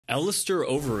Alistair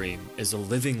Overeem is a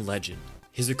living legend.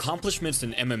 His accomplishments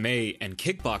in MMA and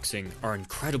kickboxing are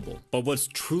incredible, but what's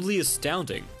truly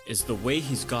astounding is the way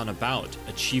he's gone about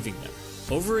achieving them.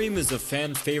 Overeem is a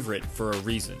fan favorite for a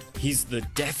reason. He's the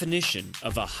definition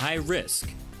of a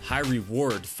high-risk,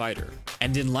 high-reward fighter.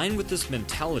 And in line with this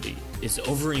mentality is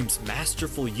Overeem's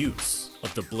masterful use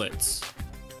of the blitz.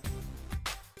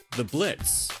 The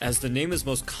blitz, as the name is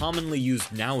most commonly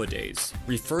used nowadays,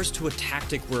 refers to a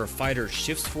tactic where a fighter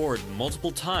shifts forward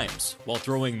multiple times while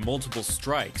throwing multiple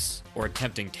strikes or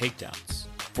attempting takedowns.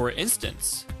 For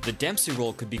instance, the Dempsey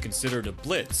roll could be considered a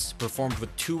blitz performed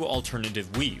with two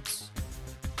alternative weaves.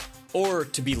 Or,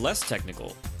 to be less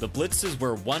technical, the blitz is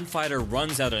where one fighter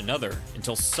runs at another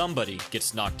until somebody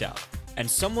gets knocked out. And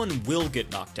someone will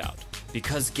get knocked out,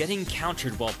 because getting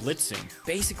countered while blitzing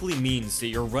basically means that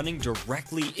you're running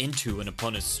directly into an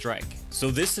opponent's strike. So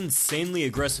this insanely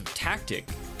aggressive tactic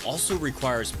also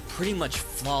requires pretty much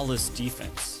flawless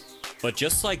defense. But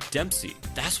just like Dempsey,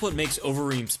 that's what makes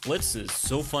Overeem's blitzes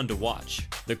so fun to watch.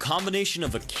 The combination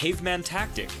of a caveman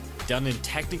tactic done in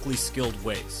technically skilled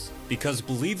ways. Because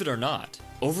believe it or not,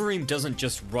 Overeem doesn't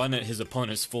just run at his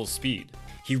opponents full speed.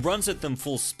 He runs at them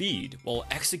full speed while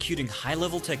executing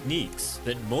high-level techniques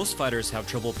that most fighters have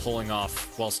trouble pulling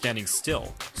off while standing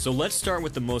still. So let's start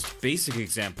with the most basic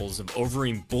examples of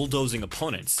Overeem bulldozing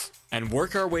opponents and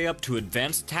work our way up to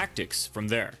advanced tactics from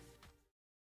there.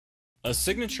 A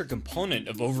signature component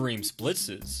of Overeem's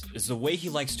blitzes is the way he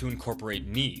likes to incorporate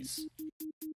knees.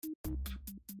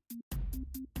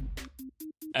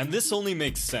 And this only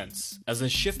makes sense, as a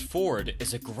shift forward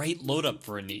is a great load-up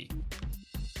for a knee.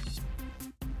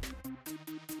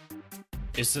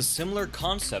 It's a similar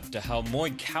concept to how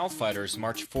Muay Thai fighters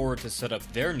march forward to set up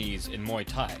their knees in Muay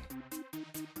Thai,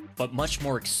 but much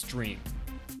more extreme.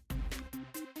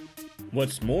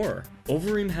 What's more,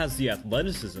 Overeem has the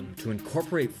athleticism to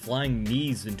incorporate flying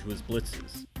knees into his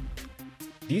blitzes.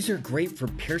 These are great for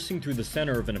piercing through the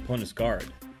center of an opponent's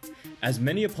guard, as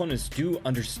many opponents do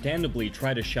understandably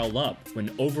try to shell up when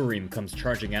Overeem comes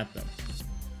charging at them.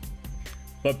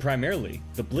 But primarily,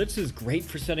 the blitz is great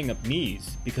for setting up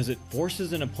knees because it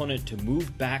forces an opponent to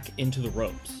move back into the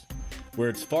ropes, where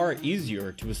it's far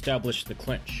easier to establish the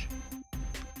clinch.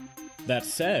 That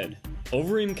said,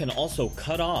 Overeem can also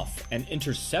cut off and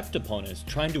intercept opponents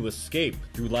trying to escape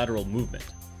through lateral movement.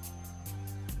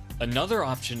 Another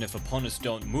option if opponents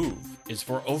don't move is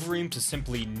for Overeem to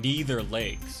simply knee their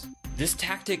legs. This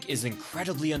tactic is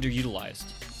incredibly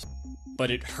underutilized, but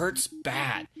it hurts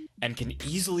bad and can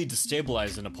easily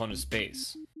destabilize an opponent's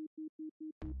base.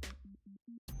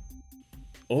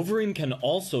 Overeem can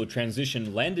also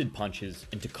transition landed punches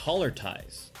into collar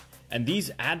ties, and these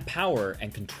add power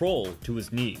and control to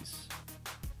his knees.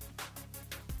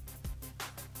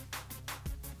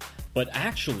 But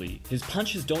actually, his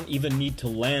punches don't even need to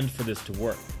land for this to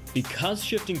work. Because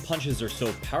shifting punches are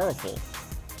so powerful,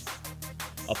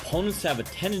 opponents have a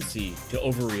tendency to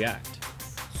overreact.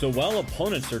 So while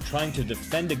opponents are trying to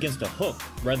defend against a hook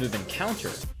rather than counter,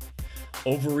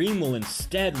 Overeem will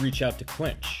instead reach out to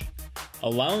clinch,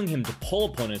 allowing him to pull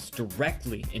opponents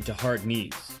directly into hard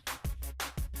knees.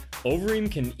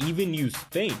 Overeem can even use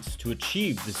feints to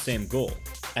achieve the same goal,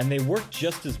 and they work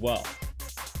just as well.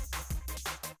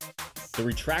 The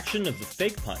retraction of the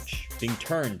fake punch being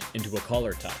turned into a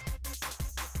collar tie.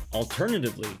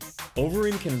 Alternatively,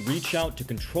 Overeem can reach out to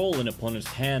control an opponent's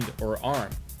hand or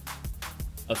arm,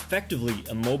 effectively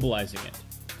immobilizing it.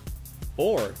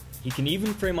 Or he can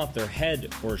even frame off their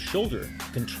head or shoulder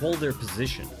to control their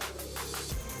position.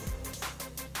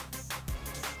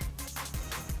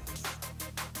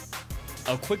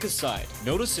 A quick aside,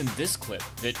 notice in this clip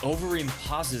that Overeem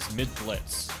pauses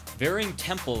mid-blitz. Varying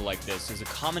tempo like this is a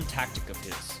common tactic of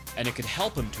his, and it could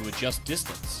help him to adjust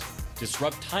distance,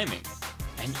 disrupt timing,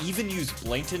 and even use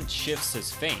blatant shifts as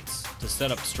feints to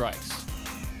set up strikes.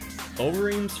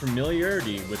 Overeem's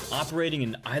familiarity with operating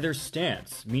in either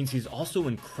stance means he's also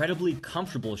incredibly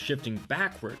comfortable shifting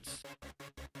backwards,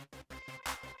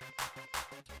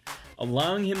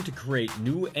 allowing him to create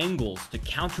new angles to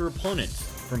counter opponents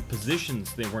from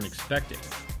positions they weren't expecting.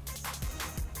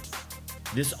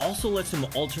 This also lets him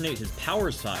alternate his power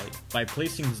side by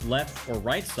placing his left or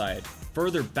right side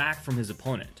further back from his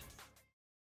opponent.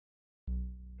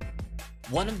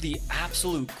 One of the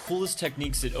absolute coolest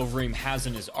techniques that Overeem has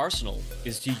in his arsenal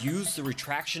is to use the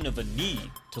retraction of a knee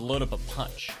to load up a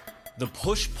punch. The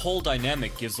push-pull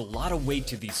dynamic gives a lot of weight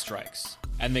to these strikes,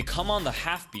 and they come on the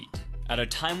half beat, at a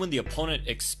time when the opponent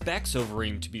expects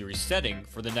Overeem to be resetting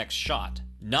for the next shot,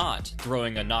 not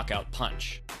throwing a knockout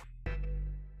punch.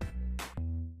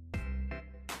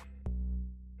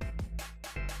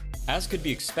 As could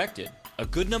be expected, A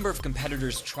good number of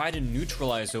competitors try to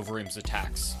neutralize Overeem's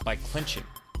attacks by clinching,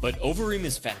 but Overeem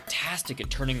is fantastic at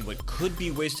turning what could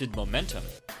be wasted momentum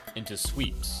into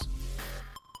sweeps.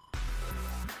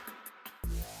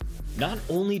 Not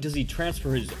only does he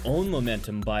transfer his own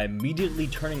momentum by immediately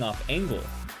turning off angle,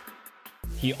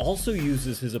 he also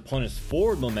uses his opponent's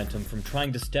forward momentum from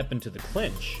trying to step into the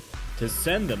clinch to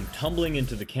send them tumbling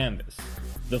into the canvas.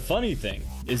 The funny thing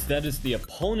is that it's the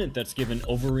opponent that's given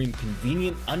Overeem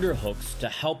convenient underhooks to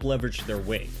help leverage their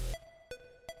weight.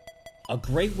 A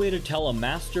great way to tell a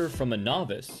master from a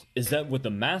novice is that with a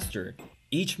master,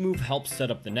 each move helps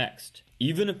set up the next,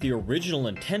 even if the original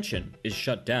intention is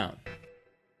shut down.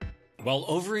 While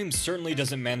Overeem certainly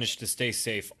doesn't manage to stay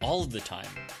safe all of the time,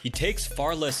 he takes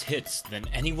far less hits than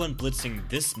anyone blitzing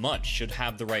this much should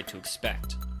have the right to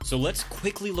expect. So let's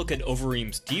quickly look at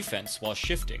Overeem's defense while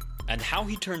shifting, and how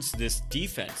he turns this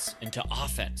defense into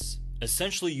offense,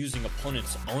 essentially using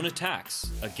opponents' own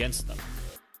attacks against them.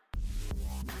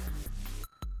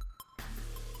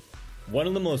 One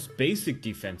of the most basic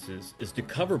defenses is to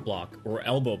cover block or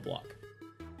elbow block.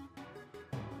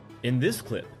 In this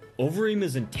clip, Overeem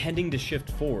is intending to shift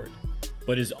forward,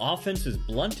 but his offense is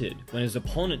blunted when his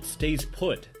opponent stays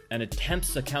put and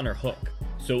attempts a counter hook.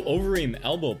 So Overeem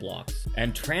elbow blocks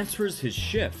and transfers his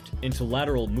shift into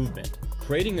lateral movement,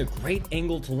 creating a great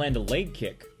angle to land a leg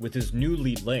kick with his new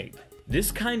lead leg.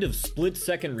 This kind of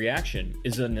split-second reaction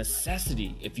is a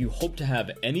necessity if you hope to have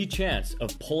any chance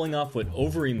of pulling off what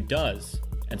Overeem does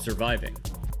and surviving.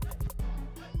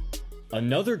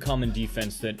 Another common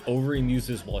defense that Overeem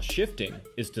uses while shifting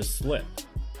is to slip.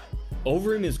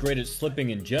 Overeem is great at slipping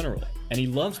in general, and he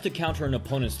loves to counter an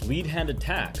opponent's lead hand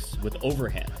attacks with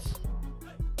overhands.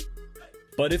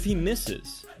 But if he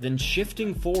misses, then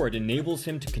shifting forward enables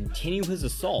him to continue his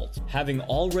assault, having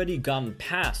already gotten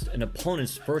past an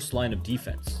opponent's first line of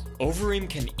defense. Overeem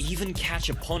can even catch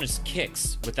opponents'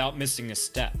 kicks without missing a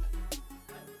step,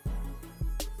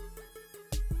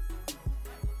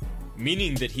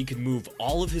 meaning that he can move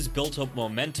all of his built-up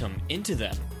momentum into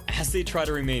them as they try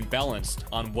to remain balanced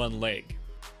on one leg.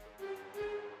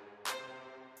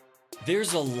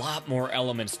 There's a lot more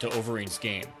elements to Overeem's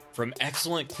game, from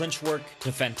excellent clinch work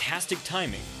to fantastic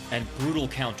timing and brutal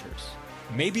counters.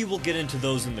 Maybe we'll get into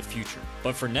those in the future,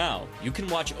 but for now, you can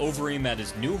watch Overeem at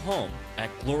his new home at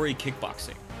Glory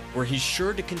Kickboxing, where he's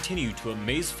sure to continue to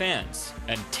amaze fans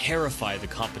and terrify the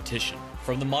competition.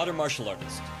 From the Modern Martial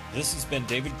Artist, this has been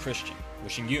David Christian,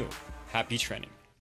 wishing you happy training.